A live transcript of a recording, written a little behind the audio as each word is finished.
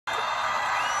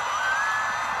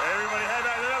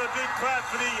clap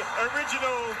for the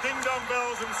original Ding Dong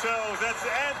Bells themselves. That's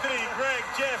Anthony, Greg,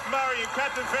 Jeff, Murray, and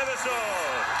Captain Feathersall.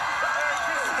 Merry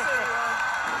Christmas, everyone.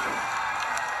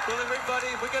 Well,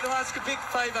 everybody, we're going to ask a big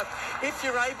favour. If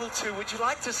you're able to, would you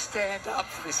like to stand up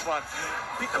for this one?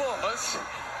 Because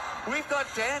we've got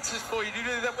dances for you to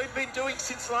do that we've been doing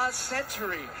since last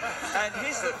century. And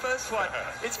here's the first one.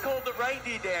 It's called the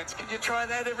reindeer dance. Can you try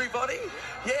that, everybody?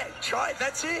 Yeah, try it.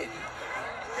 That's it.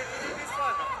 Can you do this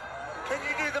one? Can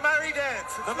you do the Murray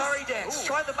dance? The Murray dance. Ooh.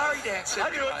 Try the Murray dance, I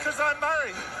do it everybody. because I'm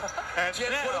Murray. And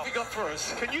Jeff, now, what have you got for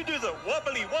us? can you do the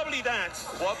wobbly dance?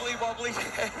 Wobbly, wobbly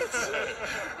dance.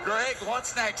 Greg,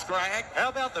 what's next, Greg? How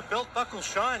about the belt buckle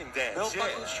shining dance? Belt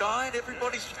buckle shine.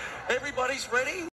 Everybody's ready?